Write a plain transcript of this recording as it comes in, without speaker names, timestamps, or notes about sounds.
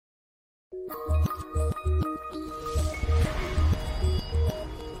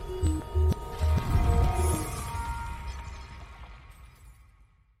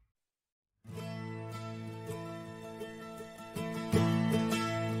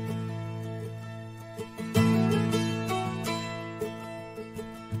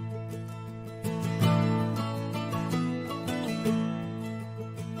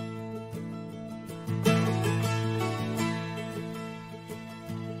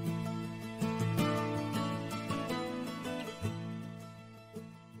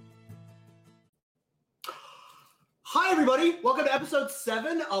Hi, everybody. Welcome to episode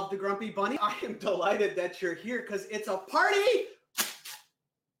 7 of The Grumpy Bunny. I am delighted that you're here because it's a party.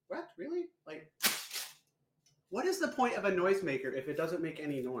 What? Really? Like, what is the point of a noisemaker if it doesn't make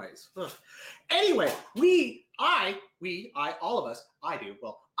any noise? Ugh. Anyway, all of us, I do.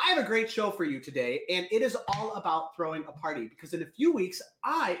 Well, I have a great show for you today, and it is all about throwing a party because in a few weeks,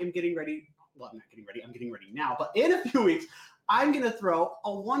 I am getting ready. Well, I'm not getting ready. I'm getting ready now. But in a few weeks, I'm going to throw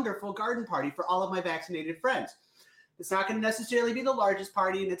a wonderful garden party for all of my vaccinated friends. It's not going to necessarily be the largest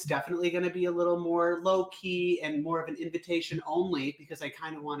party, and it's definitely going to be a little more low-key and more of an invitation only because I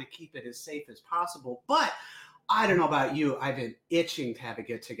kind of want to keep it as safe as possible. But I don't know about you. I've been itching to have a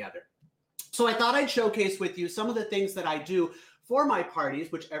get-together. So I thought I'd showcase with you some of the things that I do for my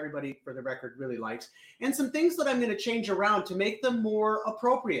parties, which everybody, for the record, really likes, and some things that I'm going to change around to make them more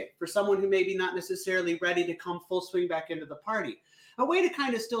appropriate for someone who may be not necessarily ready to come full swing back into the party. A way to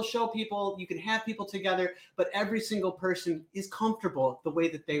kind of still show people you can have people together, but every single person is comfortable the way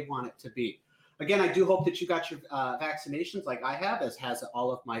that they want it to be. Again, I do hope that you got your vaccinations like I have, as has all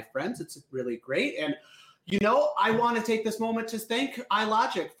of my friends. It's really great. And, you know, I want to take this moment to thank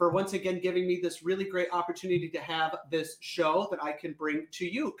iLogic for once again giving me this really great opportunity to have this show that I can bring to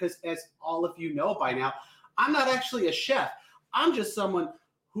you. Because as all of you know by now, I'm not actually a chef. I'm just someone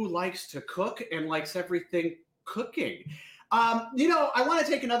who likes to cook and likes everything cooking. You know, I want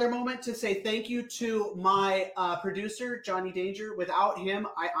to take another moment to say thank you to my producer, Johnny Danger. Without him,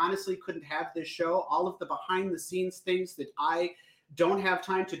 I honestly couldn't have this show. All of the behind the scenes things that I don't have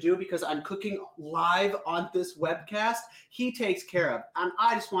time to do because I'm cooking live on this webcast, he takes care of. And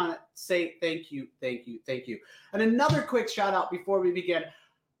I just want to say thank you, thank you, thank you. And another quick shout out before we begin.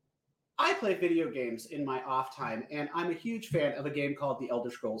 I play video games in my off time, and I'm a huge fan of a game called The Elder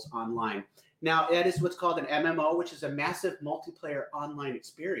Scrolls Online. Now, that is what's called an MMO, which is a massive multiplayer online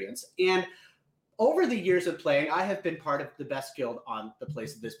experience. And over the years of playing, I have been part of the best guild on the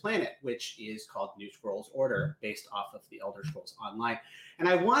face of this planet, which is called New Scrolls Order, based off of The Elder Scrolls Online. And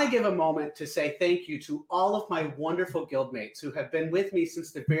I want to give a moment to say thank you to all of my wonderful guildmates who have been with me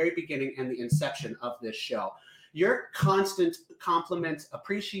since the very beginning and the inception of this show. Your constant compliments,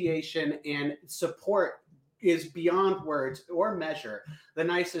 appreciation, and support is beyond words or measure the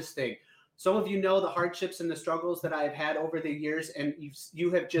nicest thing. Some of you know the hardships and the struggles that I've had over the years, and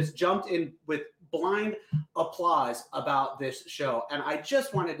you have just jumped in with blind applause about this show. And I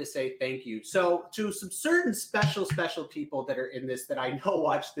just wanted to say thank you. So to some certain special people that are in this that I know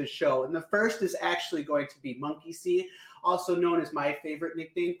watch this show, and the first is actually going to be Monkey C, also known as my favorite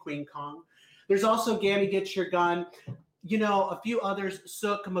nickname, Queen Kong. There's also Gammy Get Your Gun, you know, a few others,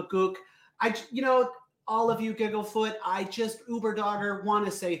 Sook, Magook. All of you, Gigglefoot, I just, Uber Dogger, want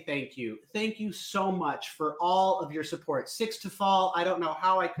to say thank you. Thank you so much for all of your support. Six to Fall, I don't know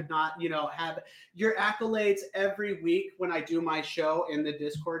how I could not, have your accolades every week when I do my show in the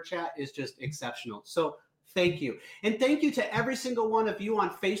Discord chat is just exceptional. So thank you. And thank you to every single one of you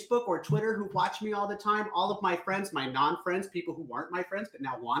on Facebook or Twitter who watch me all the time. All of my friends, my non-friends, people who weren't my friends but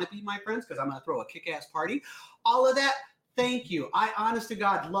now want to be my friends because I'm going to throw a kick-ass party. All of that. Thank you. I, honest to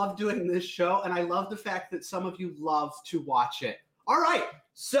God, love doing this show, and I love the fact that some of you love to watch it. All right,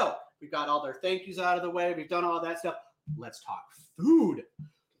 so we've got all their thank yous out of the way. We've done all that stuff. Let's talk food.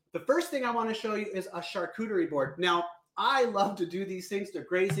 The first thing I want to show you is a charcuterie board. Now, I love to do these things. They're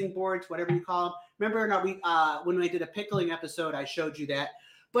grazing boards, whatever you call them. Remember when I did a pickling episode, I showed you that.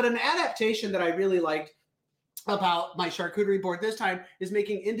 But an adaptation that I really liked about my charcuterie board this time is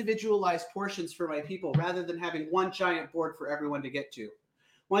making individualized portions for my people rather than having one giant board for everyone to get to.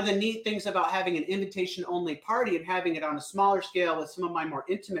 One of the neat things about having an invitation-only party and having it on a smaller scale with some of my more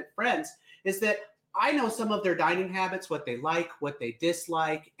intimate friends is that I know some of their dining habits, what they like, what they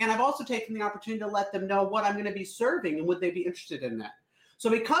dislike, and I've also taken the opportunity to let them know what I'm going to be serving and would they be interested in that. So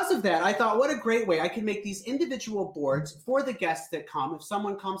because of that, I thought, what a great way I can make these individual boards for the guests that come. If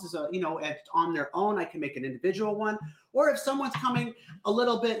someone comes as on their own, I can make an individual one. Or if someone's coming a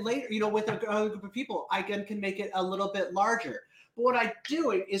little bit later, with a group of people, I can make it a little bit larger. But what I'm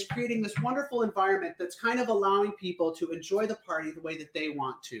doing is creating this wonderful environment that's kind of allowing people to enjoy the party the way that they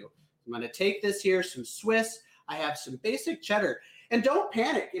want to. I'm going to take this here, some Swiss. I have some basic cheddar. And don't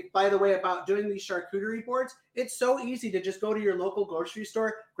panic, by the way, about doing these charcuterie boards. It's so easy to just go to your local grocery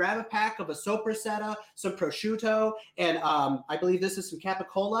store, grab a pack of a sopressata, some prosciutto, and I believe this is some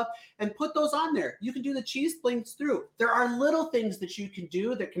capicola, and put those on there. You can do the cheese flings through. There are little things that you can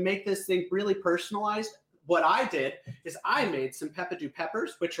do that can make this thing really personalized. What I did is I made some peppadew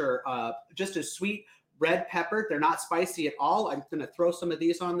peppers, which are just a sweet red pepper. They're not spicy at all. I'm going to throw some of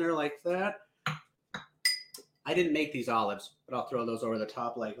these on there like that. I didn't make these olives, but I'll throw those over the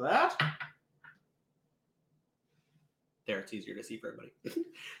top like that. There, it's easier to see for everybody.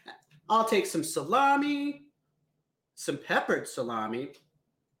 I'll take some salami, some peppered salami,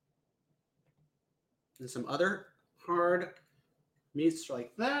 and some other hard meats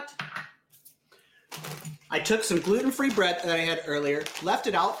like that. I took some gluten-free bread that I had earlier, left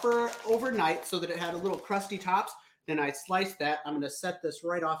it out for overnight so that it had a little crusty tops. Then I sliced that. I'm going to set this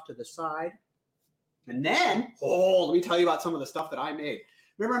right off to the side. And then, let me tell you about some of the stuff that I made.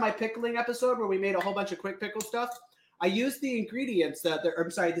 Remember my pickling episode where we made a whole bunch of quick pickle stuff? I used the ingredients,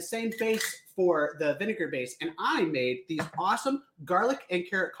 the same base for the vinegar base, and I made these awesome garlic and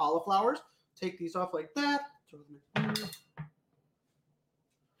carrot cauliflowers. Take these off like that.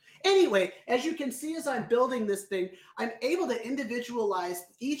 Anyway, as you can see, as I'm building this thing, I'm able to individualize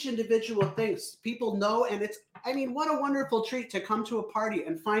each individual thing. People know, and what a wonderful treat to come to a party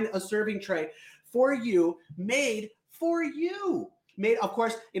and find a serving tray for you, made for you. Made, of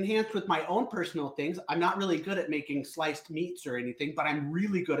course, enhanced with my own personal things. I'm not really good at making sliced meats or anything, but I'm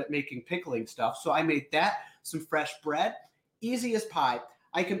really good at making pickling stuff. So I made that, some fresh bread, easy as pie.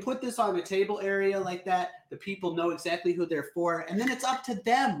 I can put this on a table area like that. The people know exactly who they're for. And then it's up to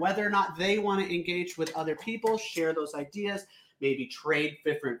them whether or not they want to engage with other people, share those ideas, maybe trade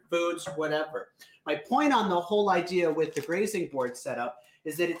different foods, whatever. My point on the whole idea with the grazing board setup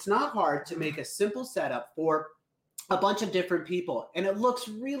is that it's not hard to make a simple setup for a bunch of different people. And it looks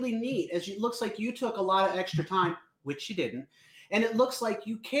really neat. It looks like you took a lot of extra time, which you didn't. And it looks like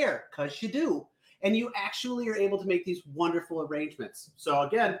you care, because you do. And you actually are able to make these wonderful arrangements. So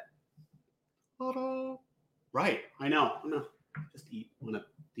again, right, I know. I'm going to just eat one of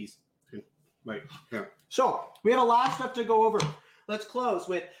these right here. So we have a lot of stuff to go over. Let's close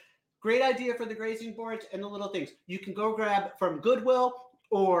with great idea for the grazing boards and the little things. You can go grab from Goodwill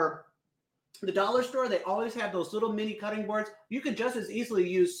or the dollar store. They always have those little mini cutting boards. You could just as easily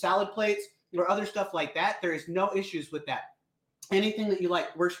use salad plates or other stuff like that. There is no issues with that. Anything that you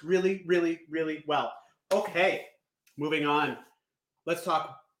like works really, really, really well. Okay, moving on. Let's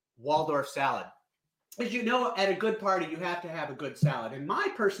talk Waldorf salad. As you know, at a good party, you have to have a good salad. And my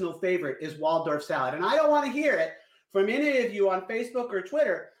personal favorite is Waldorf salad. And I don't want to hear it from any of you on Facebook or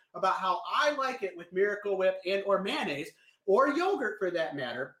Twitter about how I like it with Miracle Whip and or mayonnaise or yogurt for that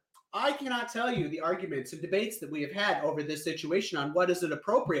matter. I cannot tell you the arguments and debates that we have had over this situation on what is it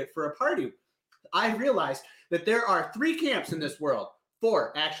appropriate for a party. I realized that there are 3 camps in this world.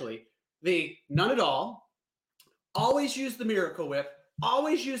 4, actually. The none at all, always use the Miracle Whip,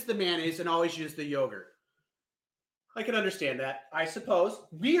 always use the mayonnaise, and always use the yogurt. I can understand that, I suppose.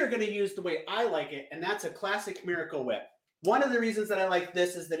 We are going to use the way I like it, and that's a classic Miracle Whip. One of the reasons that I like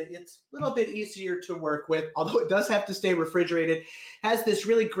this is that it's a little bit easier to work with, although it does have to stay refrigerated. Has this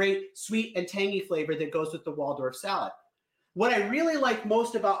really great sweet and tangy flavor that goes with the Waldorf salad. What I really like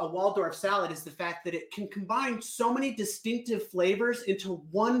most about a Waldorf salad is the fact that it can combine so many distinctive flavors into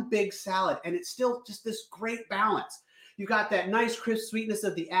one big salad, and it's still just this great balance. You got that nice crisp sweetness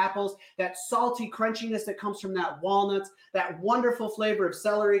of the apples, that salty crunchiness that comes from that walnuts, that wonderful flavor of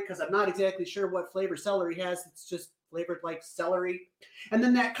celery, because I'm not exactly sure what flavor celery has. It's just flavored like celery. And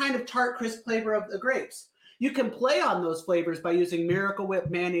then that kind of tart, crisp flavor of the grapes. You can play on those flavors by using Miracle Whip,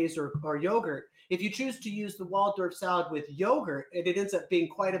 mayonnaise, or yogurt. If you choose to use the Waldorf salad with yogurt, it ends up being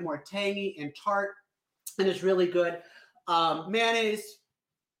quite a more tangy and tart, and it's really good. Mayonnaise,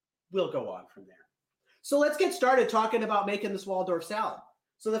 we'll go on from there. So let's get started talking about making this Waldorf salad.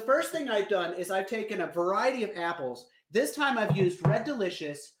 So the first thing I've done is I've taken a variety of apples. This time I've used Red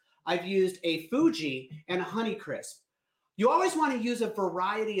Delicious, I've used a Fuji, and a Honeycrisp. You always want to use a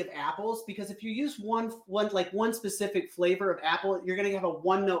variety of apples, because if you use one specific flavor of apple, you're going to have a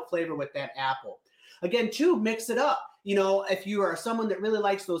one-note flavor with that apple. Again, too, mix it up. You know, if you are someone that really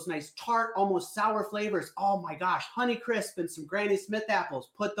likes those nice tart, almost sour flavors, oh my gosh, Honeycrisp and some Granny Smith apples,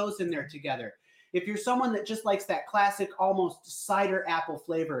 put those in there together. If you're someone that just likes that classic almost cider apple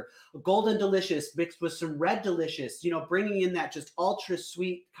flavor, Golden Delicious mixed with some Red Delicious, you know, bringing in that just ultra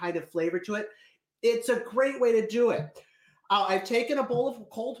sweet kind of flavor to it, it's a great way to do it. I've taken a bowl of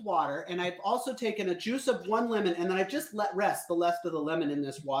cold water, and I've also taken a juice of 1 lemon, and then I've just let rest the rest of the lemon in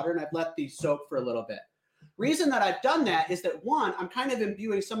this water, and I've let these soak for a little bit. Reason that I've done that is that, one, I'm kind of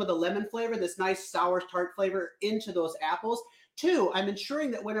imbuing some of the lemon flavor, this nice sour tart flavor, into those apples. Two, I'm ensuring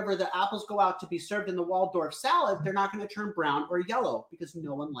that whenever the apples go out to be served in the Waldorf salad, they're not going to turn brown or yellow, because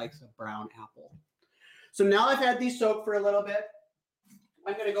no one likes a brown apple. So now I've had these soak for a little bit.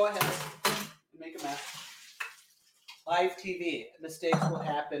 I'm going to go ahead and make a mess. Live TV. Mistakes will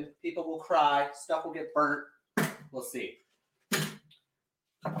happen. People will cry. Stuff will get burnt. We'll see.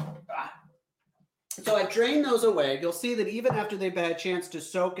 So I've drained those away. You'll see that even after they've had a chance to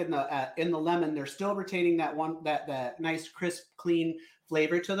soak in the lemon, they're still retaining that nice, crisp, clean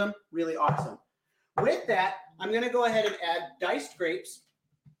flavor to them. Really awesome. With that, I'm going to go ahead and add diced grapes.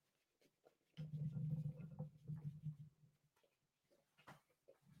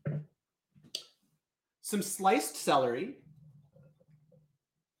 Some sliced celery,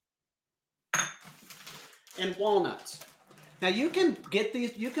 and walnuts. Now you can get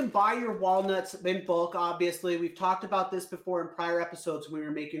these, you can buy your walnuts in bulk, obviously. We've talked about this before in prior episodes when we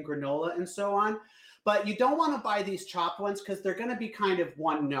were making granola and so on. But you don't want to buy these chopped ones because they're going to be kind of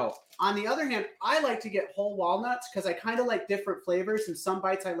one note. On the other hand, I like to get whole walnuts because I kind of like different flavors. In some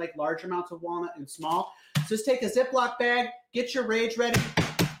bites, I like large amounts of walnut and small. So just take a Ziploc bag, get your rage ready.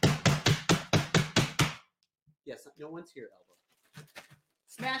 Yes, no one's here, Elbow.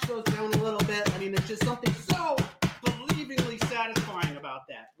 Smash those down a little bit. I mean, there's just something so believingly satisfying about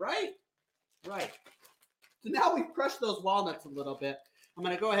that, right? Right. So now we've crushed those walnuts a little bit. I'm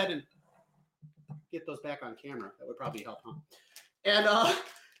going to go ahead and get those back on camera. That would probably help, huh? And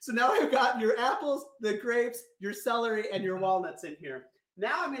so now I've got your apples, the grapes, your celery, and your walnuts in here.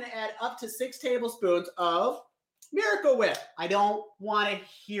 Now I'm going to add up to 6 tablespoons of Miracle Whip. I don't want to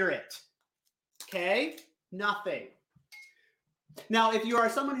hear it. Okay? Nothing. Now, if you are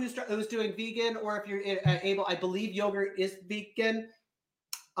someone who's doing vegan, or if you're able, I believe yogurt is vegan,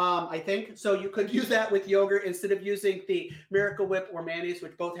 I think. So you could use that with yogurt instead of using the Miracle Whip or mayonnaise,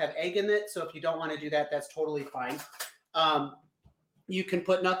 which both have egg in it. So if you don't want to do that, that's totally fine. You can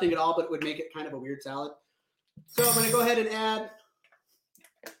put nothing at all, but it would make it kind of a weird salad. So I'm going to go ahead and add,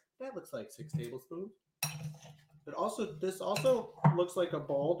 that looks like 6 tablespoons. But also, this also looks like a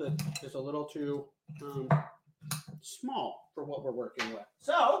bowl that is a little too small for what we're working with.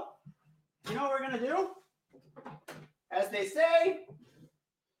 So, you know what we're going to do? As they say,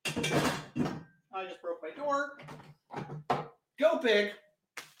 I just broke my door. Go big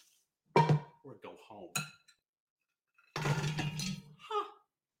or go home. Huh.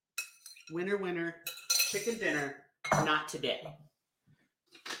 Winner, winner, chicken dinner, not today.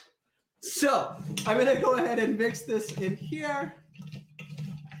 So, I'm going to go ahead and mix this in here.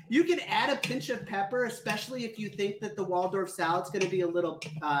 You can add a pinch of pepper, especially if you think that the Waldorf salad's going to be a little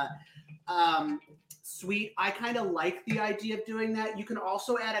sweet. I kind of like the idea of doing that. You can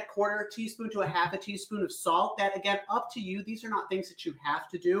also add a 1/4 teaspoon to a 1/2 teaspoon of salt. That, again, up to you. These are not things that you have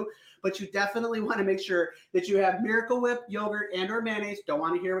to do, but you definitely want to make sure that you have Miracle Whip, yogurt, and or mayonnaise. Don't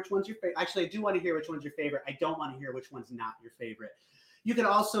want to hear which one's your favorite. Actually, I do want to hear which one's your favorite. I don't want to hear which one's not your favorite. You can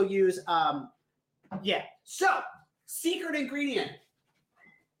also use, So, secret ingredient.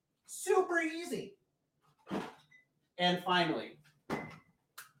 Super easy. And finally,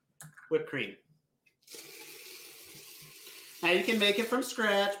 whipped cream. Now you can make it from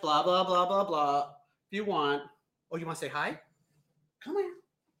scratch, blah, blah, blah, blah, blah, if you want. Oh, you want to say hi? Come here.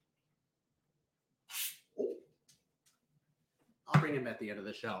 Oh. I'll bring him at the end of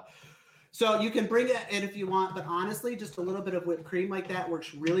the show. So you can bring it in if you want, but honestly, just a little bit of whipped cream like that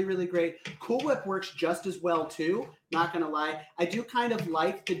works really, really great. Cool Whip works just as well too, not gonna lie. I do kind of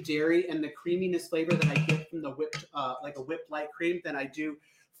like the dairy and the creaminess flavor that I get from the whipped, like a whipped light cream than I do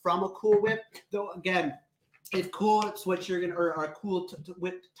from a Cool Whip. Though again, if Cool Whip's what you're gonna, or a Cool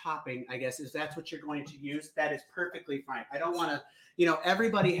Whipped topping, I guess, is that's what you're going to use, that is perfectly fine. I don't wanna,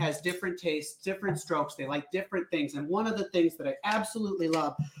 everybody has different tastes, different strokes. They like different things. And one of the things that I absolutely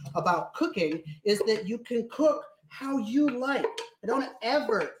love about cooking is that you can cook how you like. I don't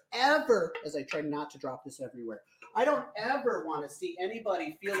ever, as I try not to drop this everywhere, I don't ever want to see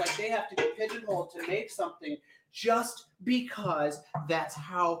anybody feel like they have to be pigeonholed to make something just because that's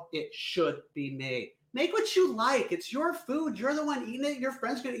how it should be made. Make what you like. It's your food. You're the one eating it. Your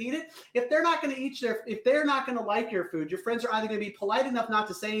friends going to eat it. If they're not going to if they're not going to like your food, your friends are either going to be polite enough not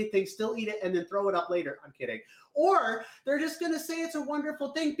to say anything, still eat it, and then throw it up later. I'm kidding. Or they're just going to say it's a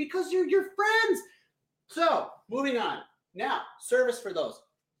wonderful thing because you're your friends. So moving on. Now, service for those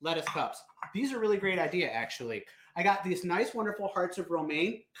lettuce cups. These are a really great idea, actually. I got these nice, wonderful hearts of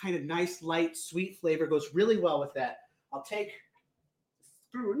romaine. Kind of nice, light, sweet flavor. Goes really well with that. I'll take a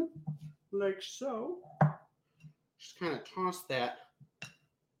spoon like so. Just kind of toss that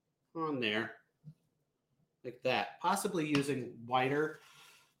on there like that, possibly using wider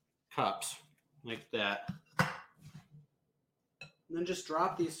cups like that. And then just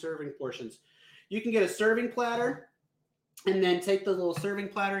drop these serving portions. You can get a serving platter and then take the little serving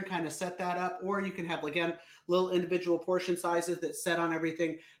platter and kind of set that up, or you can have, again, little individual portion sizes that set on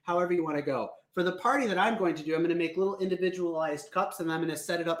everything, however you want to go. For the party that I'm going to do, I'm going to make little individualized cups, and I'm going to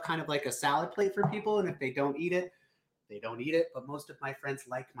set it up kind of like a salad plate for people, and if they don't eat it, they don't eat it, but most of my friends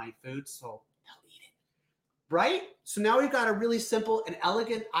like my food, so they'll eat it. Right? So now we've got a really simple and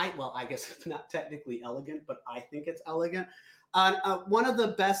elegant, I guess it's not technically elegant, but I think it's elegant. One of the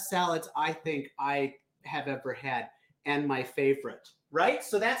best salads I think I have ever had, and my favorite, right?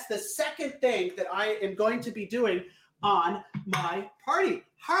 So that's the second thing that I am going to be doing on my party.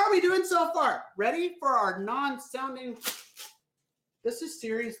 How are we doing so far? Ready for our non-sounding? This is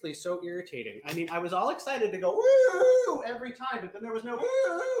seriously so irritating. I mean, I was all excited to go woo every time, but then there was no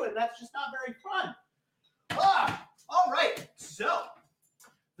woo, and that's just not very fun. All right, so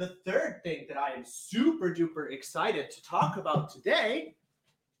the third thing that I am super duper excited to talk about today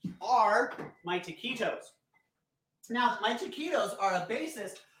are my taquitos. Now, my taquitos are a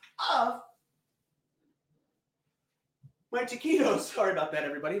basis of my taquitos. Sorry about that,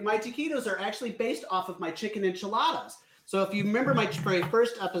 everybody. My taquitos are actually based off of my chicken enchiladas. So if you remember my very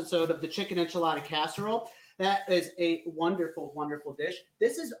first episode of the chicken enchilada casserole, that is a wonderful, wonderful dish.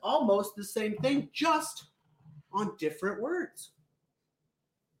 This is almost the same thing, just on different words.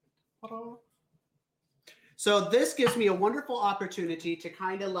 So this gives me a wonderful opportunity to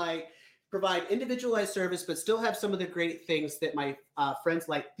kind of like provide individualized service, but still have some of the great things that my friends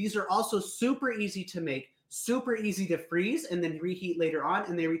like. These are also super easy to make, super easy to freeze, and then reheat later on,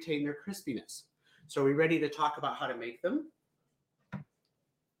 and they retain their crispiness. So are we ready to talk about how to make them? I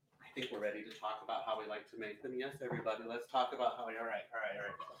think we're ready to talk about how we like to make them. Yes, everybody, let's talk about how we, all right.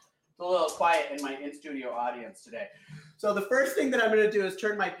 It's a little quiet in my in-studio audience today. So the first thing that I'm going to do is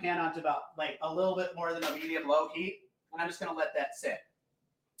turn my pan on to about like a little bit more than a medium-low heat, and I'm just going to let that sit.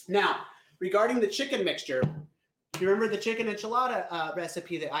 Now, regarding the chicken mixture, you remember the chicken enchilada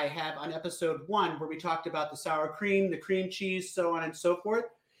recipe that I have on episode 1 where we talked about the sour cream, the cream cheese, so on and so forth?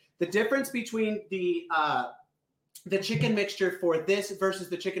 The difference between the chicken mixture for this versus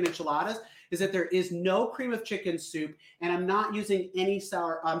the chicken enchiladas is that there is no cream of chicken soup, and I'm not using any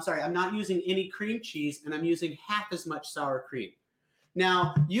I'm not using any cream cheese, and I'm using half as much sour cream.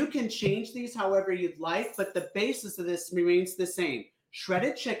 Now, you can change these however you'd like, but the basis of this remains the same.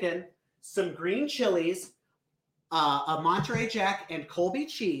 Shredded chicken, some green chilies, a Monterey Jack, and Colby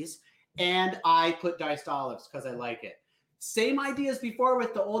cheese, and I put diced olives because I like it. Same idea as before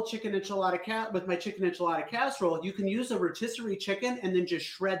with the old chicken enchilada with my chicken enchilada casserole. You can use a rotisserie chicken and then just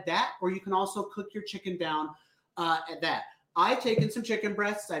shred that, or you can also cook your chicken down at that. I've taken some chicken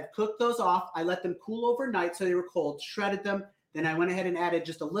breasts, I've cooked those off, I let them cool overnight so they were cold, shredded them, then I went ahead and added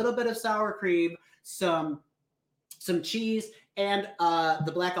just a little bit of sour cream, some cheese, and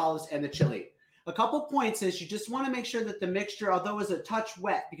the black olives and the chili. A couple points is you just want to make sure that the mixture, although it's a touch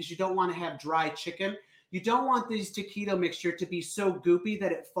wet because you don't want to have dry chicken, you don't want this taquito mixture to be so goopy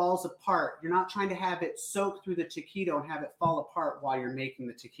that it falls apart. You're not trying to have it soak through the taquito and have it fall apart while you're making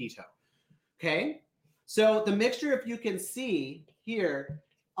the taquito. Okay? So the mixture, if you can see here,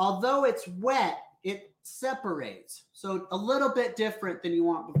 although it's wet, it separates. So a little bit different than you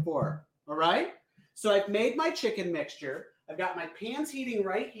want before. All right? So I've made my chicken mixture. I've got my pans heating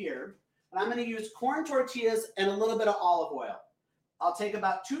right here. And I'm going to use corn tortillas and a little bit of olive oil. I'll take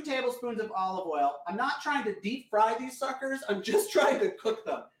about 2 tablespoons of olive oil. I'm not trying to deep fry these suckers. I'm just trying to cook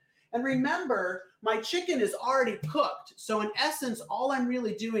them. And remember, my chicken is already cooked. So in essence, all I'm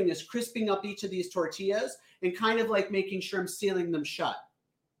really doing is crisping up each of these tortillas and kind of like making sure I'm sealing them shut.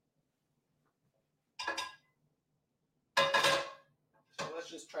 So let's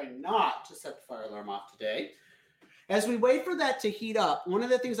just try not to set the fire alarm off today. As we wait for that to heat up, one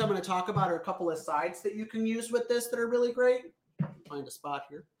of the things I'm going to talk about are a couple of sides that you can use with this that are really great. Find a spot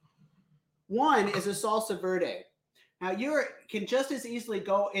here. One is a salsa verde. Now you can just as easily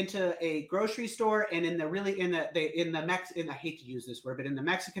go into a grocery store and in I hate to use this word, but in the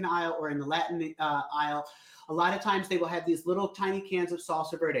Mexican aisle or in the Latin aisle, a lot of times they will have these little tiny cans of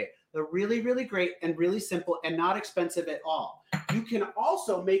salsa verde. They're really, really great and really simple and not expensive at all. You can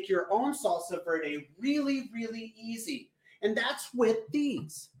also make your own salsa verde really, really easy. And that's with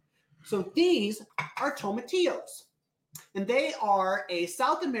these. So these are tomatillos. And they are a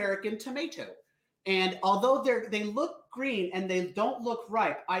South American tomato. And although they look green and they don't look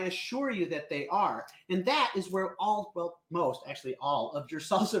ripe, I assure you that they are. And that is where most, actually all of your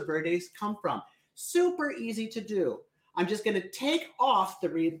salsa verdes come from. Super easy to do. I'm just going to take off the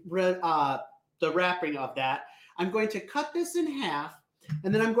wrapping of that. I'm going to cut this in half,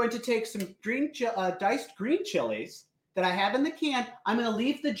 and then I'm going to take some diced green chilies that I have in the can. I'm going to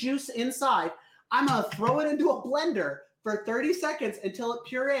leave the juice inside. I'm going to throw it into a blender for 30 seconds until it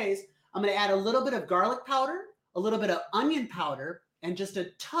purees. I'm going to add a little bit of garlic powder, a little bit of onion powder, and just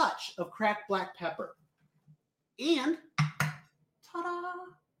a touch of cracked black pepper. And ta-da!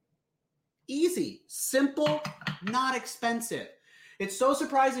 Easy, simple, not expensive. It's so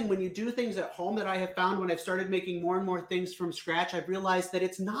surprising when you do things at home that I have found when I've started making more and more things from scratch, I've realized that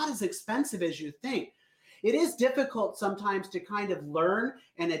it's not as expensive as you think. It is difficult sometimes to kind of learn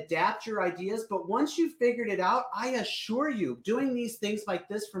and adapt your ideas, but once you've figured it out, I assure you, doing these things like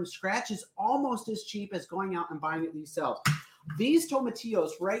this from scratch is almost as cheap as going out and buying it yourself. These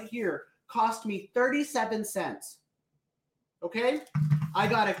tomatillos right here cost me 37 cents. Okay? I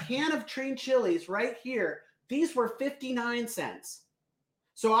got a can of green chilies right here. These were 59 cents.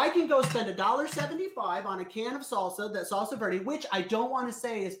 So I can go spend $1.75 on a can of salsa, that salsa verde, which I don't want to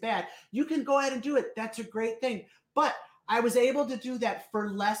say is bad. You can go ahead and do it. That's a great thing. But I was able to do that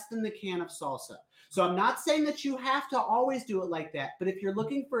for less than the can of salsa. So I'm not saying that you have to always do it like that. But if you're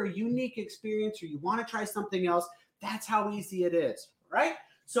looking for a unique experience or you want to try something else, that's how easy it is, right?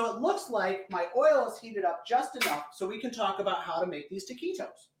 So it looks like my oil is heated up just enough so we can talk about how to make these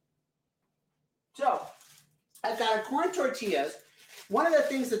taquitos. So I've got our corn tortillas. One of the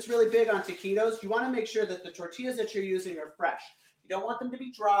things that's really big on taquitos, you want to make sure that the tortillas that you're using are fresh. You don't want them to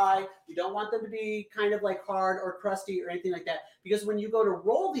be dry. You don't want them to be kind of like hard or crusty or anything like that. Because when you go to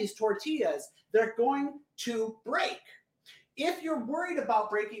roll these tortillas, they're going to break. If you're worried about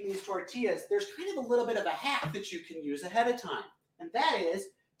breaking these tortillas, there's kind of a little bit of a hack that you can use ahead of time. And that is,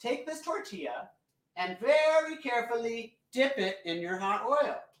 take this tortilla and very carefully dip it in your hot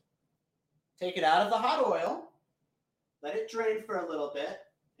oil. Take it out of the hot oil. Let it drain for a little bit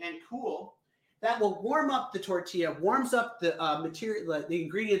and cool. That will warm up the tortilla, warms up the material, the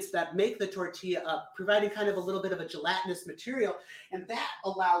ingredients that make the tortilla up, providing kind of a little bit of a gelatinous material. And that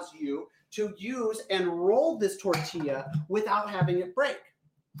allows you to use and roll this tortilla without having it break.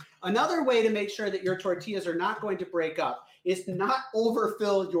 Another way to make sure that your tortillas are not going to break up is to not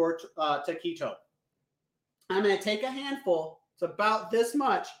overfill your taquito. I'm going to take a handful, it's about this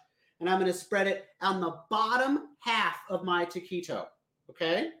much, and I'm going to spread it on the bottom half of my taquito,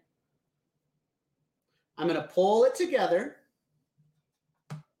 okay? I'm going to pull it together.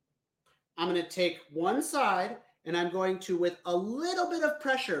 I'm going to take one side, and I'm going to, with a little bit of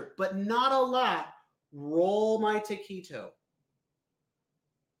pressure, but not a lot, roll my taquito.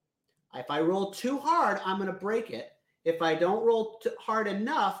 If I roll too hard, I'm going to break it. If I don't roll hard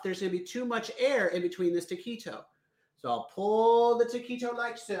enough, there's going to be too much air in between this taquito. So I'll pull the taquito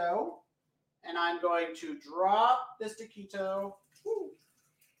like so, and I'm going to drop this taquito,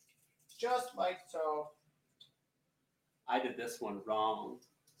 just like so. I did this one wrong,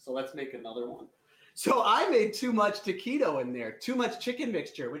 so let's make another one. So I made too much taquito in there, too much chicken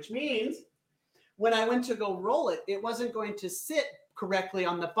mixture, which means when I went to go roll it, it wasn't going to sit correctly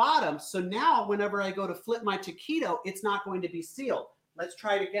on the bottom. So now whenever I go to flip my taquito, it's not going to be sealed. Let's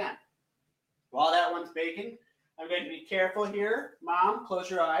try it again. While that one's baking, I'm going to be careful here. Mom, close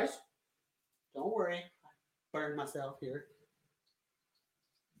your eyes. Don't worry. I burned myself here.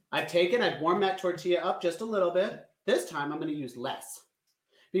 I've warmed that tortilla up just a little bit. This time I'm going to use less.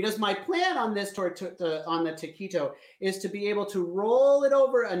 Because my plan on this on the taquito is to be able to roll it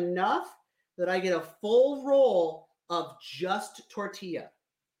over enough that I get a full roll of just tortilla.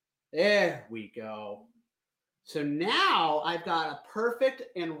 There we go. So now I've got a perfect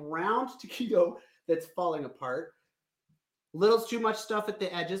and round taquito that's falling apart. Little too much stuff at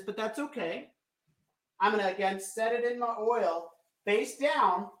the edges, but that's okay. I'm going to, again, set it in my oil face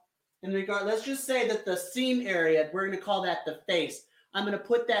down. Let's just say that the seam area, we're going to call that the face. I'm going to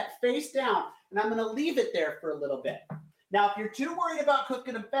put that face down, and I'm going to leave it there for a little bit. Now, if you're too worried about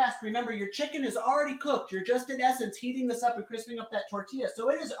cooking them fast, remember your chicken is already cooked. You're just, in essence, heating this up and crisping up that tortilla. So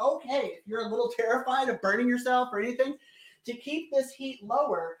it is okay if you're a little terrified of burning yourself or anything to keep this heat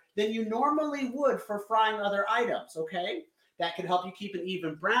lower than you normally would for frying other items, okay? That can help you keep an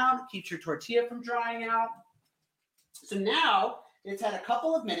even brown, keeps your tortilla from drying out. So now it's had a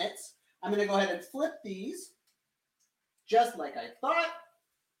couple of minutes. I'm going to go ahead and flip these. Just like I thought,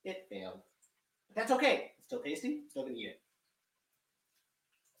 it failed. But that's okay. It's still tasty. Still going to eat it.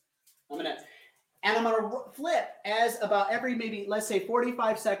 I'm going to And I'm going to flip as about every maybe, let's say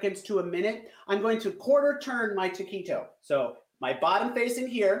 45 seconds to a minute. I'm going to quarter turn my taquito. So my bottom facing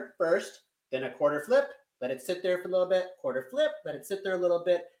here first, then a quarter flip, let it sit there for a little bit, quarter flip, let it sit there a little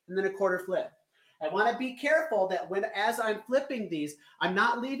bit, and then a quarter flip. I want to be careful that as I'm flipping these, I'm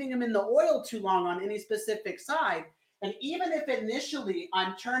not leaving them in the oil too long on any specific side. And even if initially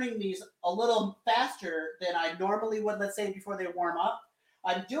I'm turning these a little faster than I normally would, let's say before they warm up,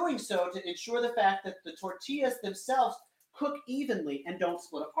 I'm doing so to ensure the fact that the tortillas themselves cook evenly and don't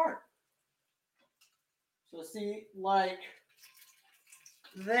split apart. So see, like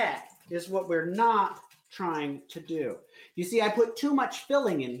that is what we're not trying to do. You see, I put too much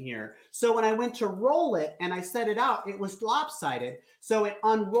filling in here. So when I went to roll it and I set it out, it was lopsided. So it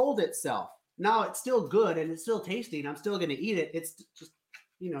unrolled itself. Now it's still good and it's still tasty and I'm still going to eat it. It's just,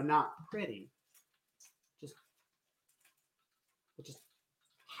 not pretty. We'll just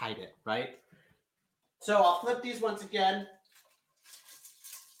hide it, right? So I'll flip these once again.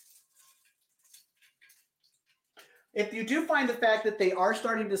 If you do find the fact that they are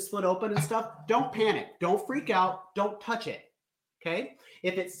starting to split open and stuff, don't panic. Don't freak out. Don't touch it. Okay?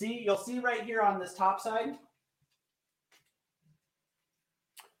 You'll see right here on this top side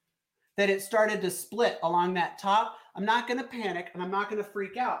that it started to split along that top. I'm not going to panic and I'm not going to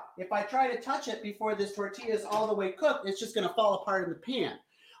freak out. If I try to touch it before this tortilla is all the way cooked, it's just going to fall apart in the pan.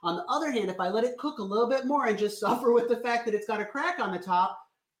 On the other hand, if I let it cook a little bit more and just suffer with the fact that it's got a crack on the top,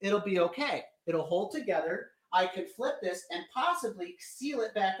 it'll be okay. It'll hold together. I could flip this and possibly seal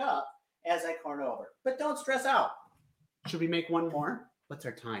it back up as I turn over. But don't stress out. Should we make one more? What's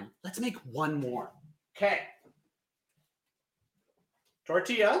our time? Let's make one more. Okay.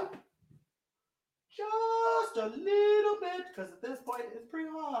 Tortilla. Just a little bit, because at this point it's pretty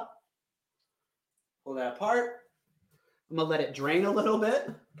hot. Pull that apart. I'm going to let it drain a little bit.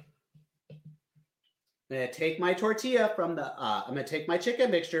 I'm going to take my tortilla from I'm going to take my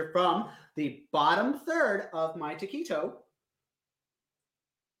chicken mixture from the bottom third of my taquito,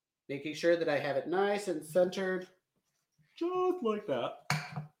 making sure that I have it nice and centered, just like that.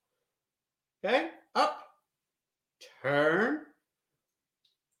 Okay, up, turn,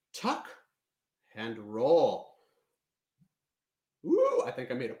 tuck, and roll. Ooh, I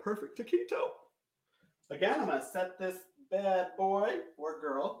think I made a perfect taquito. Again, I'm going to set this bad boy or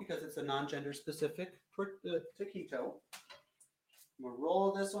girl, because it's a non-gender specific taquito. I'm going to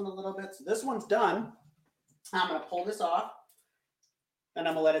roll this one a little bit. So this one's done. I'm going to pull this off, and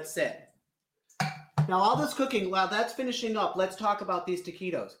I'm going to let it sit. Now, all this cooking, while that's finishing up, let's talk about these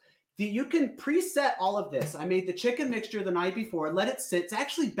taquitos. You can preset all of this. I made the chicken mixture the night before. Let it sit. It's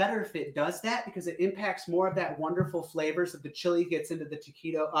actually better if it does that because it impacts more of that wonderful flavors of the chili gets into the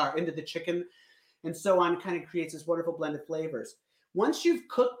taquito, or into the chicken, and so on, kind of creates this wonderful blend of flavors. Once you've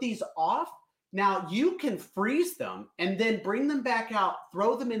cooked these off, now you can freeze them and then bring them back out,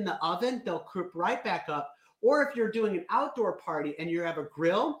 throw them in the oven. They'll cook right back up. Or if you're doing an outdoor party and you have a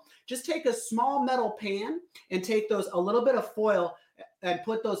grill, just take a small metal pan and take a little bit of foil and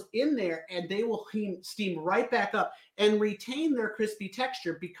put those in there, and they will steam right back up and retain their crispy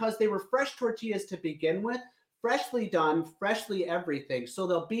texture because they were fresh tortillas to begin with, freshly done, freshly everything. So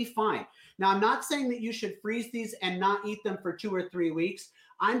they'll be fine. Now, I'm not saying that you should freeze these and not eat them for 2 or 3 weeks.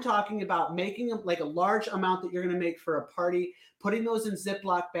 I'm talking about making them like a large amount that you're going to make for a party, putting those in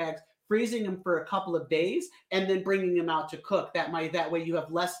Ziploc bags, freezing them for a couple of days, and then bringing them out to cook. That way you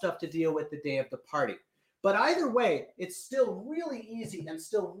have less stuff to deal with the day of the party. But either way, it's still really easy and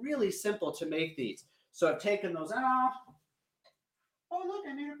still really simple to make these. So I've taken those out. Oh, look,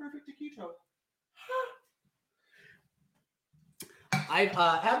 I made a perfect taquito. I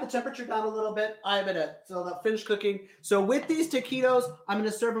have the temperature down a little bit. So they'll finish cooking. So with these taquitos, I'm going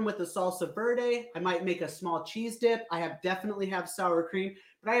to serve them with the salsa verde. I might make a small cheese dip. definitely have sour cream,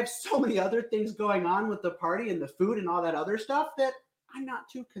 but I have so many other things going on with the party and the food and all that other stuff that I'm not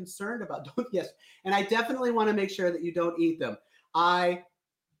too concerned about. Yes, and I definitely want to make sure that you don't eat them.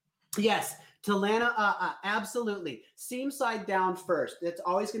 Yes, Talana, absolutely. Seam side down first. It's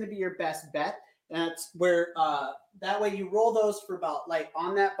always going to be your best bet. That's where, that way you roll those for about, like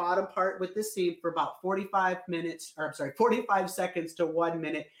on that bottom part with the seam for about 45 seconds to 1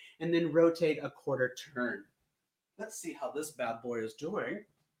 minute, and then rotate a quarter turn. Let's see how this bad boy is doing.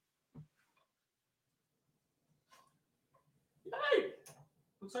 Hey,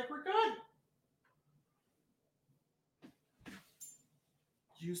 looks like we're good.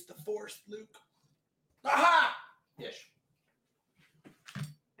 Use the force, Luke. Aha! Ish.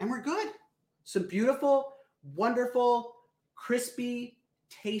 And we're good. Some beautiful, wonderful, crispy,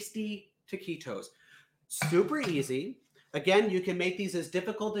 tasty taquitos. Super easy. Again, you can make these as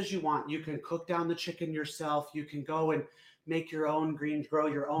difficult as you want. You can cook down the chicken yourself. You can go and make your own grow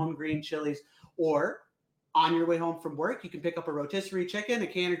your own green chilies. Or on your way home from work, you can pick up a rotisserie chicken, a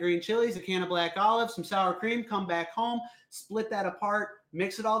can of green chilies, a can of black olives, some sour cream, come back home, split that apart,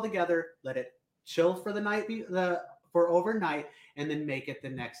 mix it all together, let it chill for the night, for overnight, and then make it the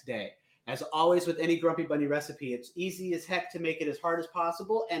next day. As always with any Grumpy Bunny recipe, it's easy as heck to make it as hard as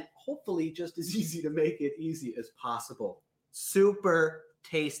possible, and hopefully just as easy to make it easy as possible. Super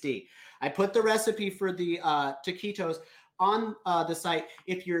tasty. I put the recipe for the taquitos on the site.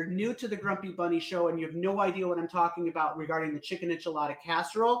 If you're new to the Grumpy Bunny show and you have no idea what I'm talking about regarding the chicken enchilada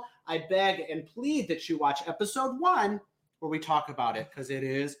casserole, I beg and plead that you watch episode 1 where we talk about it, because it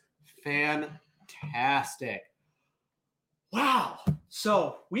is fantastic. Wow.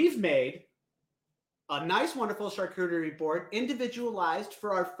 So we've made a nice, wonderful charcuterie board, individualized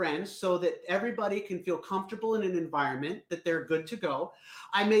for our friends so that everybody can feel comfortable in an environment that they're good to go.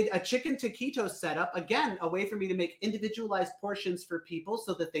 I made a chicken taquito setup, again, a way for me to make individualized portions for people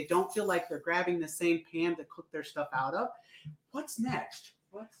so that they don't feel like they're grabbing the same pan to cook their stuff out of. What's next?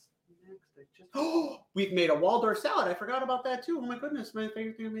 Oh, we've made a Waldorf salad. I forgot about that too. Oh my goodness, my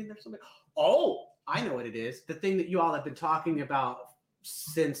favorite thing I made. There's something. Oh, I know what it is. The thing that you all have been talking about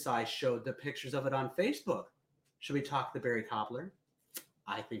since I showed the pictures of it on Facebook. Should we talk the berry cobbler?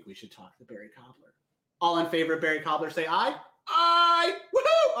 I think we should talk the berry cobbler. All in favor of berry cobbler, say aye. Aye!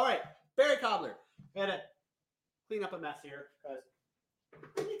 Woohoo! All right, berry cobbler. I'm gonna clean up a mess here because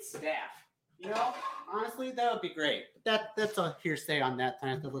we need staff. You know, honestly, that would be great. That's a hearsay on that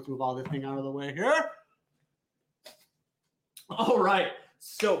time. So let's move all this thing out of the way here. All right,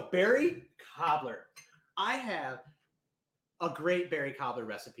 so berry cobbler. I have a great berry cobbler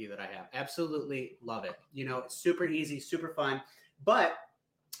recipe that I have. Absolutely love it. You know, it's super easy, super fun. But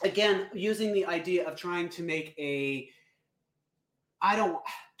again, using the idea of trying to make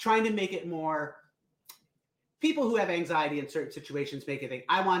it more, people who have anxiety in certain situations make it.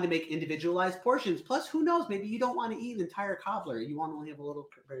 I wanted to make individualized portions. Plus, who knows? Maybe you don't want to eat an entire cobbler. You want to only have a little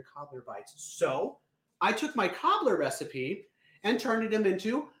berry cobbler bites. So I took my cobbler recipe and turned them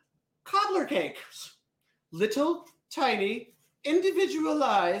into cobbler cakes. Little tiny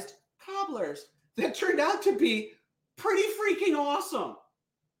individualized cobblers that turned out to be pretty freaking awesome.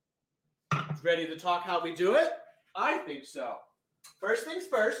 Ready to talk how we do it? I think so. First things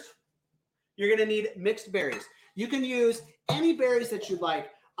first, you're going to need mixed berries. You can use any berries that you like.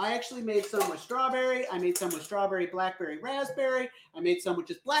 I actually made some with strawberry. I made some with strawberry, blackberry, raspberry. I made some with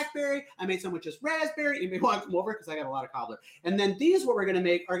just blackberry. I made some with just raspberry. You may want to come over because I got a lot of cobbler. And then these, what we're going to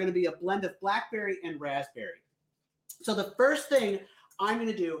make, are going to be a blend of blackberry and raspberry. So the first thing I'm going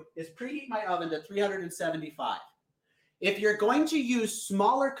to do is preheat my oven to 375. If you're going to use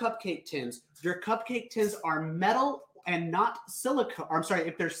smaller cupcake tins, your cupcake tins are metal and not silicone. Or I'm sorry,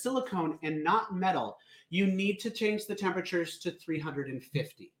 if they're silicone and not metal, you need to change the temperatures to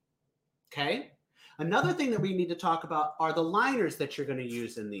 350. Okay? Another thing that we need to talk about are the liners that you're going to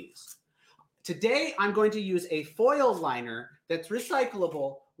use in these. Today, I'm going to use a foil liner that's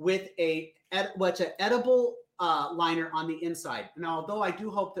recyclable with an edible liner on the inside. Now, although I do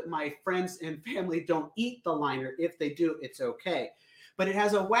hope that my friends and family don't eat the liner, if they do, it's okay. But it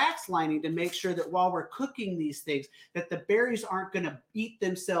has a wax lining to make sure that while we're cooking these things, that the berries aren't going to eat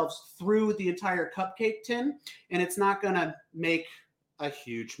themselves through the entire cupcake tin, and it's not going to make a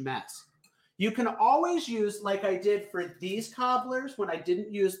huge mess. You can always use, like I did for these cobblers when I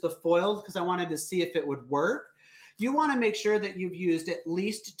didn't use the foil because I wanted to see if it would work. You want to make sure that you've used at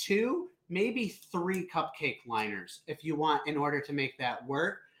least 2, maybe 3 cupcake liners if you want, in order to make that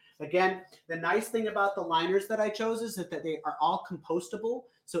work. Again, the nice thing about the liners that I chose is that they are all compostable.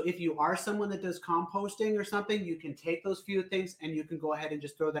 So if you are someone that does composting or something, you can take those few things and you can go ahead and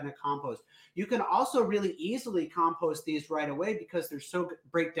just throw that in compost. You can also really easily compost these right away because they're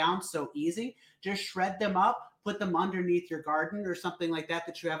break down so easy. Just shred them up, put them underneath your garden or something like that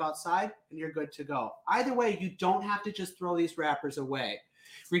that you have outside, and you're good to go. Either way, you don't have to just throw these wrappers away.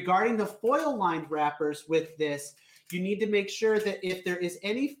 Regarding the foil-lined wrappers with this, you need to make sure that if there is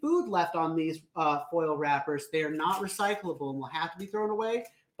any food left on these foil wrappers, they are not recyclable and will have to be thrown away.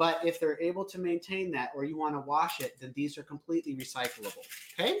 But if they're able to maintain that, or you want to wash it, then these are completely recyclable.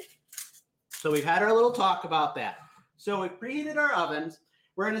 Okay? So we've had our little talk about that. So we've preheated our ovens.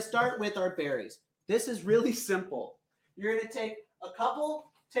 We're going to start with our berries. This is really simple. You're going to take a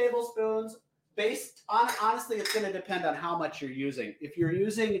couple tablespoons. Based on, honestly, it's going to depend on how much you're using. If you're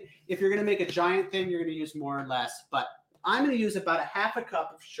going to make a giant thing, you're going to use more or less. But I'm going to use about a half a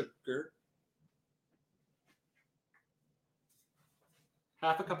cup of sugar.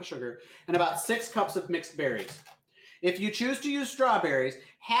 Half a cup of sugar. And about 6 cups of mixed berries. If you choose to use strawberries,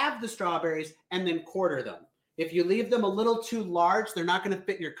 have the strawberries and then quarter them. If you leave them a little too large, they're not going to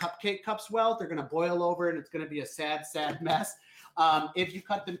fit in your cupcake cups well. They're going to boil over and it's going to be a sad, sad mess. If you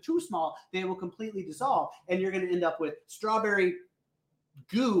cut them too small, they will completely dissolve and you're going to end up with strawberry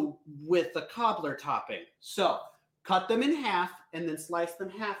goo with the cobbler topping. So cut them in half and then slice them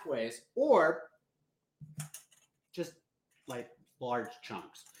halfways, or just like large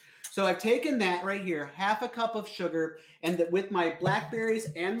chunks. So I've taken that right here, half a cup of sugar, and with my blackberries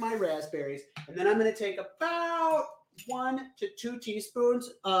and my raspberries, and then I'm going to take about 1 to 2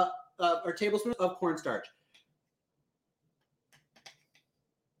 teaspoons or tablespoons of cornstarch.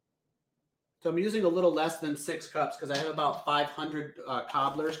 So I'm using a little less than 6 cups because I have about 500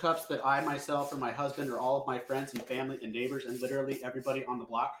 cobbler's cups that I myself or my husband or all of my friends and family and neighbors and literally everybody on the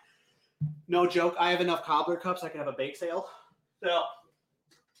block. No joke, I have enough cobbler cups I can have a bake sale. So,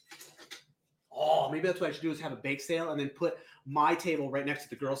 oh, maybe that's what I should do is have a bake sale and then put my table right next to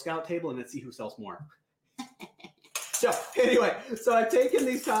the Girl Scout table and then see who sells more. So anyway, so I've taken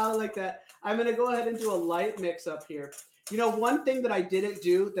these tiles like that. I'm going to go ahead and do a light mix up here. You know, one thing that I didn't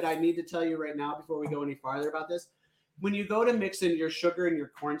do that I need to tell you right now before we go any farther about this, when you go to mix in your sugar and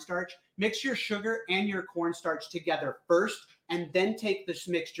your cornstarch, mix your sugar and your cornstarch together first and then take this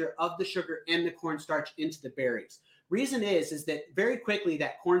mixture of the sugar and the cornstarch into the berries. Reason is that very quickly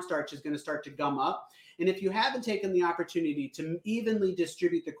that cornstarch is going to start to gum up. And if you haven't taken the opportunity to evenly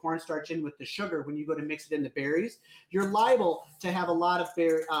distribute the cornstarch in with the sugar when you go to mix it in the berries, you're liable to have a lot of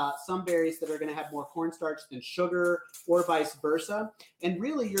some berries that are going to have more cornstarch than sugar or vice versa. And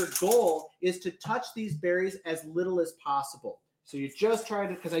really your goal is to touch these berries as little as possible. So you just try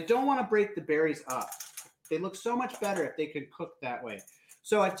to, because I don't want to break the berries up. They look so much better if they could cook that way.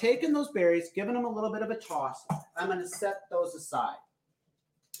 So I've taken those berries, given them a little bit of a toss. I'm going to set those aside.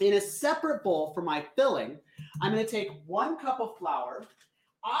 In a separate bowl for my filling, I'm going to take 1 cup of flour.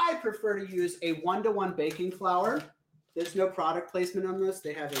 I prefer to use a 1-to-1 baking flour. There's no product placement on this.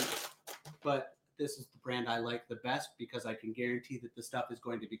 They haven't, but this is the brand I like the best because I can guarantee that the stuff is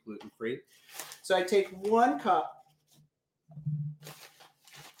going to be gluten-free. So I take 1 cup.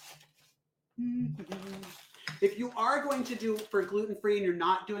 If you are going to do for gluten-free and you're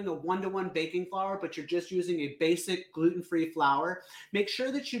not doing a 1-to-1 baking flour, but you're just using a basic gluten-free flour, make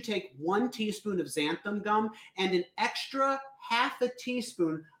sure that you take 1 teaspoon of xanthan gum and an extra half a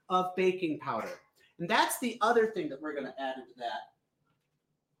teaspoon of baking powder. And that's the other thing that we're going to add into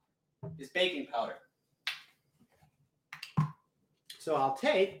that is baking powder. So I'll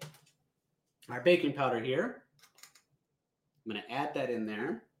take our baking powder here. I'm going to add that in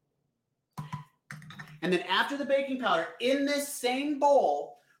there. And then after the baking powder, in this same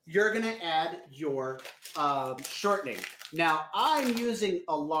bowl, you're going to add your shortening. Now, I'm using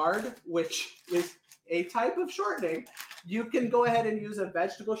a lard, which is a type of shortening. You can go ahead and use a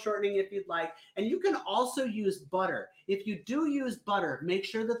vegetable shortening if you'd like. And you can also use butter. If you do use butter, make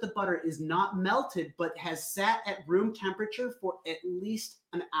sure that the butter is not melted, but has sat at room temperature for at least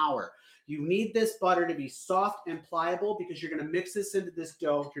an hour. You need this butter to be soft and pliable because you're going to mix this into this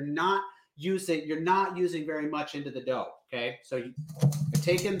dough. You're not using very much into the dough, okay? So I've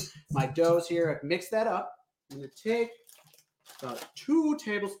taken my doughs here, I've mixed that up. I'm going to take about 2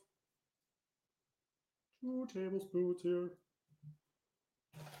 tablespoons here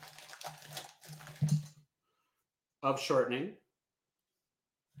of shortening.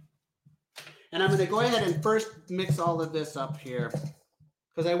 And I'm going to go ahead and first mix all of this up here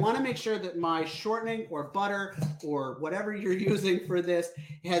because I want to make sure that my shortening or butter or whatever you're using for this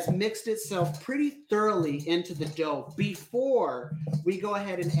has mixed itself pretty thoroughly into the dough before we go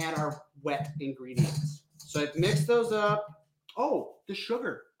ahead and add our wet ingredients. So I've mixed those up. Oh, the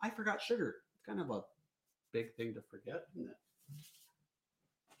sugar. I forgot sugar. It's kind of a big thing to forget, isn't it?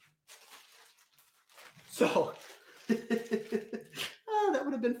 So, oh, that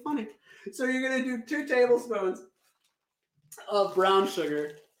would have been funny. So you're going to do 2 tablespoons of brown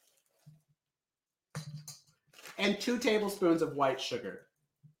sugar and 2 tablespoons of white sugar.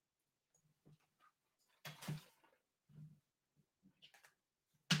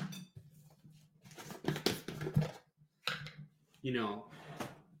 You know,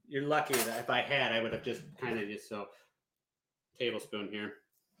 you're lucky that if I had, I would have just kind of just so tablespoon here.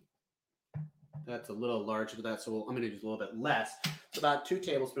 That's a little large for that, so I'm going to use a little bit less. It's about 2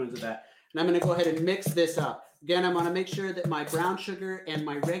 tablespoons of that. And I'm going to go ahead and mix this up. Again, I want to make sure that my brown sugar and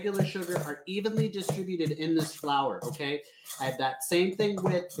my regular sugar are evenly distributed in this flour, okay? I have that same thing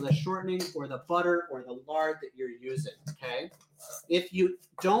with the shortening or the butter or the lard that you're using, okay? If you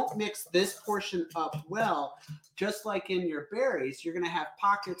don't mix this portion up well, just like in your berries, you're going to have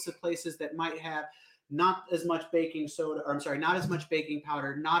pockets of places that might have not as much baking soda, or I'm sorry, not as much baking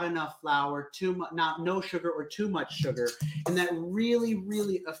powder, not enough flour, no sugar or too much sugar. And that really,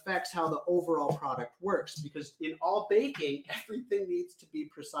 really affects how the overall product works, because in all baking, everything needs to be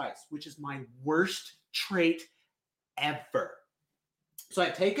precise, which is my worst trait ever. So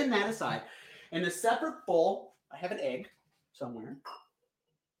I've taken that aside. In a separate bowl, I have an egg somewhere.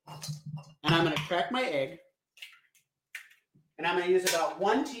 And I'm going to crack my egg. And I'm going to use about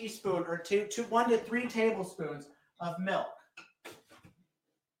 1 teaspoon or 1 to 3 tablespoons of milk.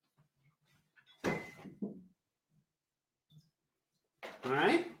 All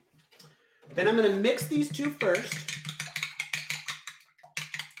right. Then I'm going to mix these two first.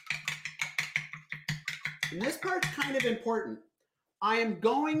 And this part's kind of important. I am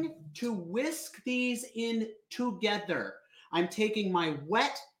going to whisk these in together. I'm taking my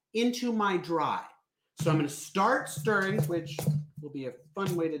wet into my dry. So I'm going to start stirring, which will be a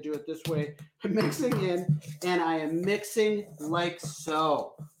fun way to do it this way. I'm mixing in, and I am mixing like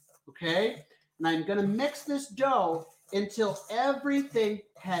so, okay? And I'm going to mix this dough until everything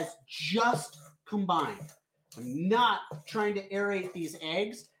has just combined. I'm not trying to aerate these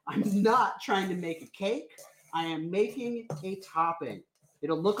eggs. I'm not trying to make a cake. I am making a topping.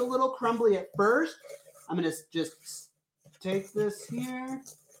 It'll look a little crumbly at first. I'm going to just take this here.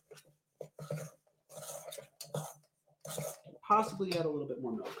 Possibly add a little bit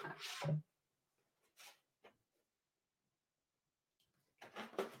more milk.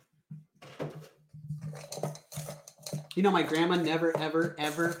 You know, my grandma never, ever,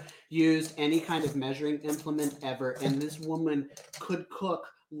 ever used any kind of measuring implement ever, and this woman could cook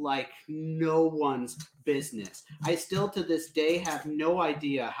like no one's business. I still to this day have no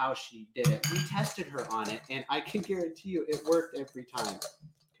idea how she did it. We tested her on it, and I can guarantee you it worked every time.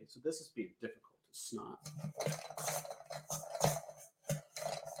 Okay, so this is being difficult to snot.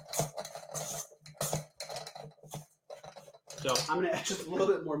 So I'm going to add just a little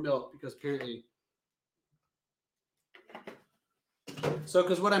bit more milk because apparently... So,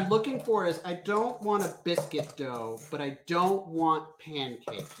 because what I'm looking for is I don't want a biscuit dough, but I don't want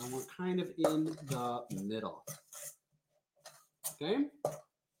pancake. I want kind of in the middle. Okay?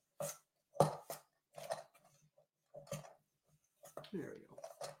 There we go.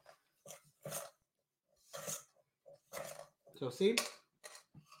 So, see?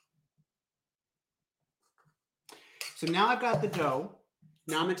 So now I've got the dough.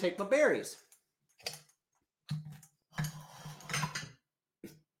 Now I'm going to take my berries.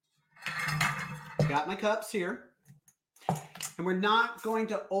 Got my cups here, and we're not going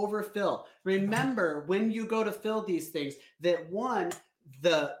to overfill. Remember, when you go to fill these things, that one,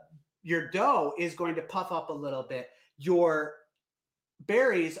 your dough is going to puff up a little bit. Your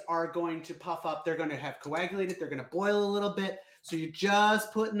berries are going to puff up. They're going to have coagulated. They're going to boil a little bit. So you're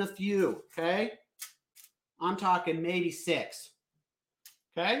just putting a few, okay? I'm talking maybe 6,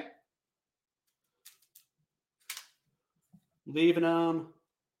 okay? Leaving them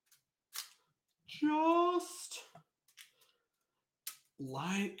just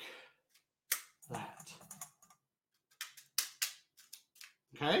like that.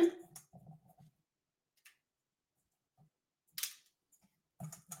 Okay?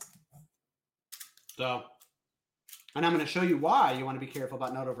 So, and I'm going to show you why you want to be careful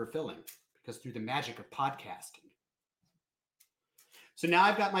about not overfilling, because through the magic of podcasting. So now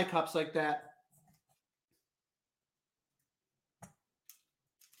I've got my cups like that.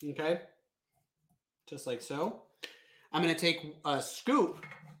 Okay? Just like so. I'm going to take a scoop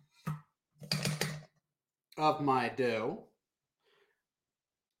of my dough,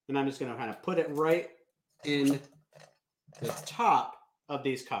 and I'm just going to kind of put it right in the top of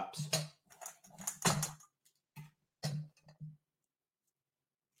these cups.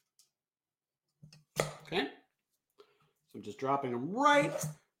 Okay? So I'm just dropping them right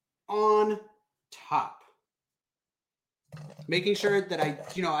on top. Making sure that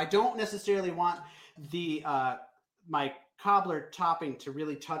I don't necessarily want the my cobbler topping to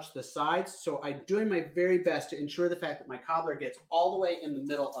really touch the sides. So I'm doing my very best to ensure the fact that my cobbler gets all the way in the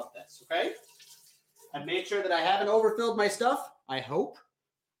middle of this, okay? I've made sure that I haven't overfilled my stuff, I hope.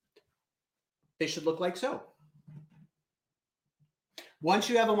 They should look like so. Once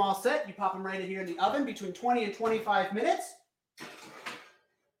you have them all set, you pop them right in here in the oven between 20 and 25 minutes.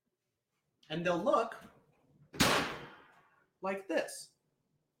 And they'll look like this.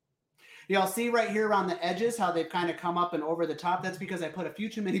 Y'all see right here around the edges how they've kind of come up and over the top? That's because I put a few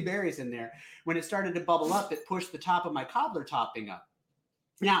too many berries in there. When it started to bubble up, it pushed the top of my cobbler topping up.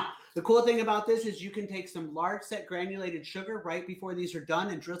 Now, the cool thing about this is you can take some large set granulated sugar right before these are done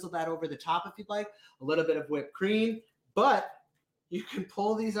and drizzle that over the top if you'd like. A little bit of whipped cream, but you can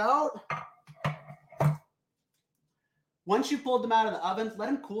pull these out Once you pulled them out of the oven, let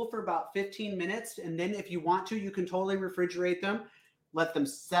them cool for about 15 minutes. And then if you want to, you can totally refrigerate them. Let them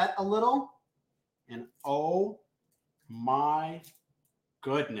set a little. And oh my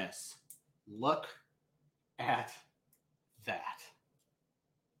goodness, look at that.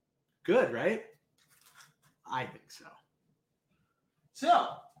 Good, right? I think so. So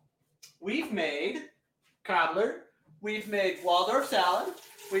we've made cobbler. We've made Waldorf salad.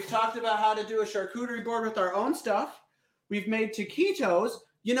 We've talked about how to do a charcuterie board with our own stuff. We've made taquitos.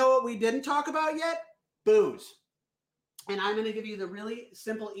 You know what we didn't talk about yet? Booze. And I'm going to give you the really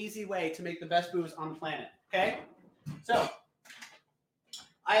simple, easy way to make the best booze on the planet. Okay? So,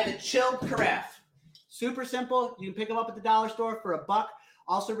 I have a chilled carafe. Super simple. You can pick them up at the dollar store for $1.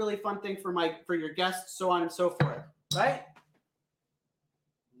 Also, really fun thing for your guests, so on and so forth. Right?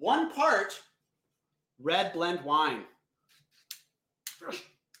 1 part red blend wine.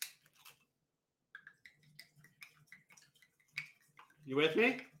 You with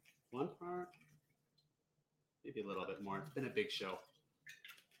me? 1 part. Maybe a little bit more. It's been a big show.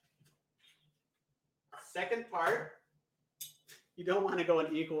 2nd part. You don't want to go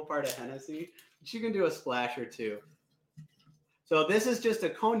an equal part of Hennessy, but you can do a splash or 2. So this is just a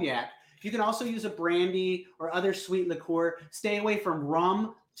cognac. You can also use a brandy or other sweet liqueur. Stay away from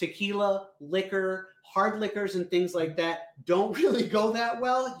rum, tequila, liquor, hard liquors, and things like that. Don't really go that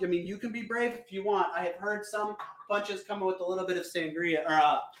well. I mean, you can be brave if you want. I have heard some bunches come with a little bit of sangria or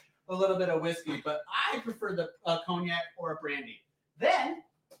a little bit of whiskey, but I prefer the cognac or a brandy. Then,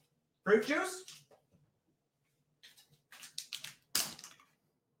 fruit juice.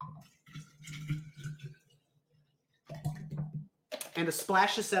 And a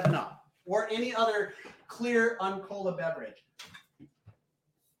splash of 7-Up or any other clear, uncola beverage.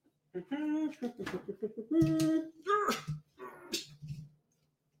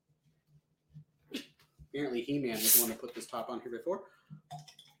 Apparently He-Man was the one that put this top on here before.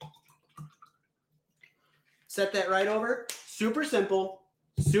 Set that right over. Super simple,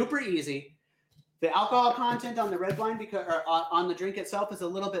 super easy. The alcohol content on the red wine on the drink itself is a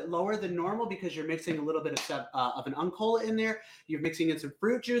little bit lower than normal because you're mixing a little bit of an uncola in there. You're mixing in some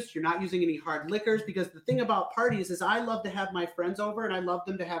fruit juice. You're not using any hard liquors because the thing about parties is I love to have my friends over and I love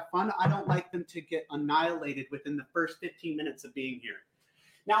them to have fun. I don't like them to get annihilated within the first 15 minutes of being here.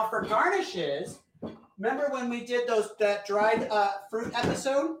 Now for garnishes, remember when we did that dried fruit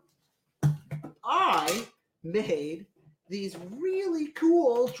episode? I made these really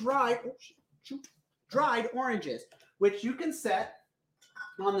cool dried oranges, which you can set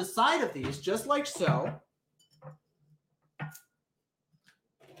on the side of these, just like so.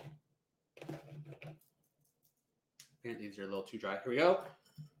 And these are a little too dry. Here we go.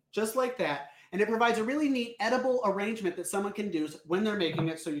 Just like that. And it provides a really neat edible arrangement that someone can do when they're making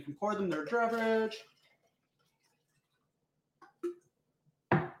it. So you can pour them their beverage.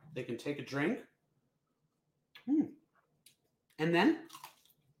 They can take a drink. And then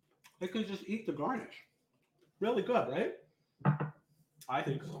they can just eat the garnish. Really good, right? I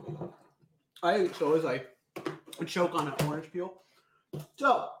think so. I think so as I choke on an orange peel.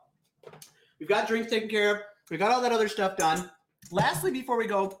 So, we've got drinks taken care of. We've got all that other stuff done. Lastly, before we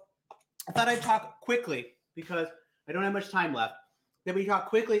go, I thought I'd talk quickly, because I don't have much time left, that we talk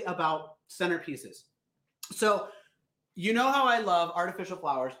quickly about centerpieces. So, you know how I love artificial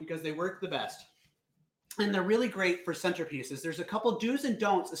flowers because they work the best. And they're really great for centerpieces. There's a couple do's and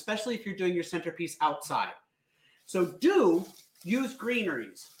don'ts, especially if you're doing your centerpiece outside. So do use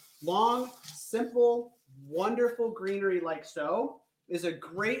greeneries. Long, simple, wonderful greenery like so is a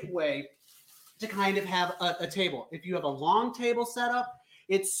great way to kind of have a table. If you have a long table setup,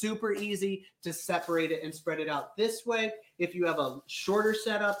 it's super easy to separate it and spread it out this way. If you have a shorter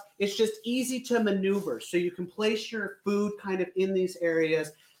setup, it's just easy to maneuver. So you can place your food kind of in these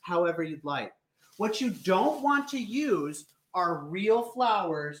areas however you'd like. What you don't want to use are real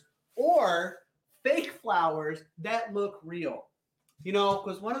flowers or fake flowers that look real. You know,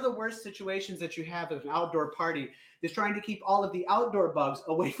 because one of the worst situations that you have at an outdoor party is trying to keep all of the outdoor bugs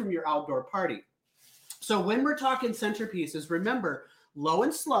away from your outdoor party. So when we're talking centerpieces, remember, low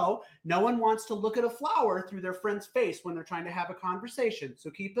and slow. No one wants to look at a flower through their friend's face when they're trying to have a conversation. So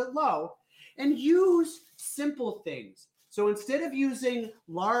keep it low and use simple things. So instead of using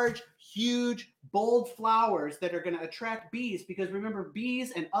large, huge, bold flowers that are going to attract bees, because remember,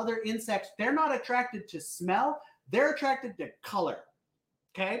 bees and other insects, they're not attracted to smell, they're attracted to color.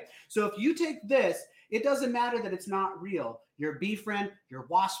 Okay? So if you take this, it doesn't matter that it's not real. Your bee friend, your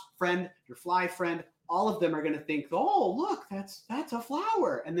wasp friend, your fly friend, all of them are going to think, oh, look, that's a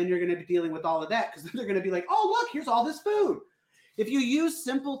flower. And then you're going to be dealing with all of that because they're going to be like, oh, look, here's all this food. If you use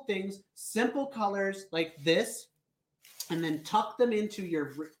simple things, simple colors like this, and then tuck them into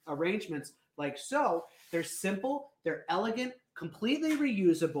your arrangements like so. They're simple, they're elegant, completely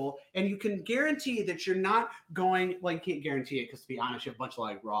reusable, and you can guarantee that you're not going, well, you can't guarantee it because to be honest, you have a bunch of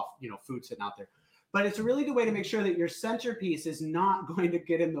like raw, food sitting out there. But it's a really good way to make sure that your centerpiece is not going to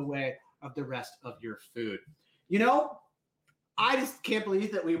get in the way of the rest of your food. I just can't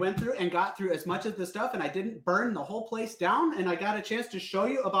believe that we went through and got through as much of the stuff and I didn't burn the whole place down, and I got a chance to show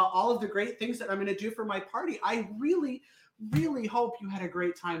you about all of the great things that I'm going to do for my party. I really hope you had a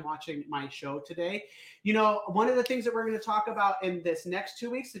great time watching my show today. One of the things that we're going to talk about in this next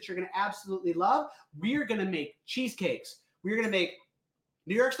 2 weeks that you're going to absolutely love, we're going to make cheesecakes. We're going to make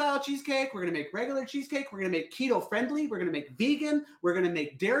New York style cheesecake. We're going to make regular cheesecake. We're going to make keto friendly. We're going to make vegan. We're going to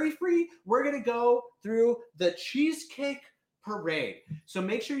make dairy free. We're going to go through the cheesecake parade. So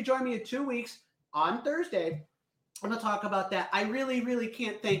make sure you join me in 2 weeks on Thursday. I'm going to talk about that. I really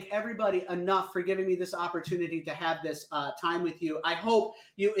can't thank everybody enough for giving me this opportunity to have this time with you. I hope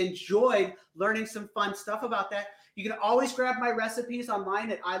you enjoyed learning some fun stuff about that. You can always grab my recipes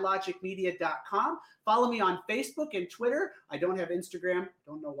online at ilogicmedia.com. Follow me on Facebook and Twitter. I don't have Instagram.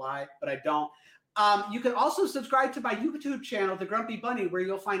 Don't know why, but I don't. You can also subscribe to my YouTube channel, The Grumpy Bunny, where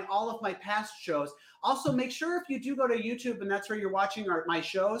you'll find all of my past shows. Also, make sure if you do go to YouTube and that's where you're watching my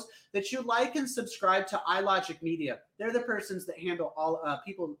shows, that you like and subscribe to iLogic Media. They're the persons that handle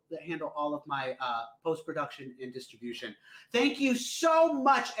people that handle all of my post-production and distribution. Thank you so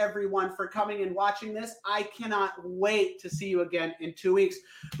much, everyone, for coming and watching this. I cannot wait to see you again in 2 weeks.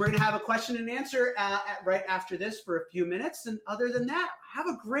 We're going to have a question and answer right after this for a few minutes. And other than that, have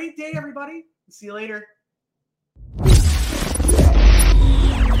a great day, everybody. See you later.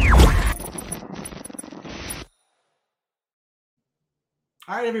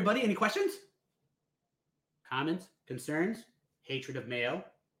 All right, everybody. Any questions? Comments? Concerns? Hatred of mayo?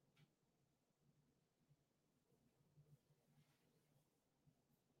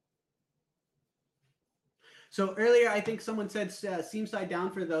 So earlier, I think someone said seam side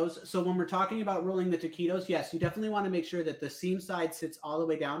down for those. So when we're talking about rolling the taquitos, yes, you definitely want to make sure that the seam side sits all the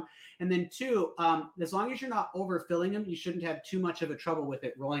way down. And then two, as long as you're not overfilling them, you shouldn't have too much of a trouble with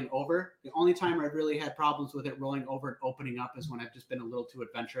it rolling over. The only time I've really had problems with it rolling over and opening up is when I've just been a little too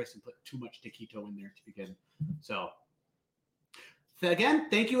adventurous and put too much taquito in there to begin. So again,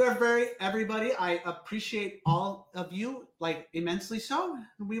 thank you everybody. I appreciate all of you, like immensely so.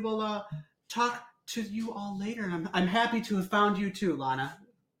 We will talk to you all later. And I'm happy to have found you too, Lana.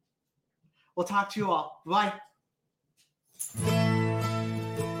 We'll talk to you all. Bye.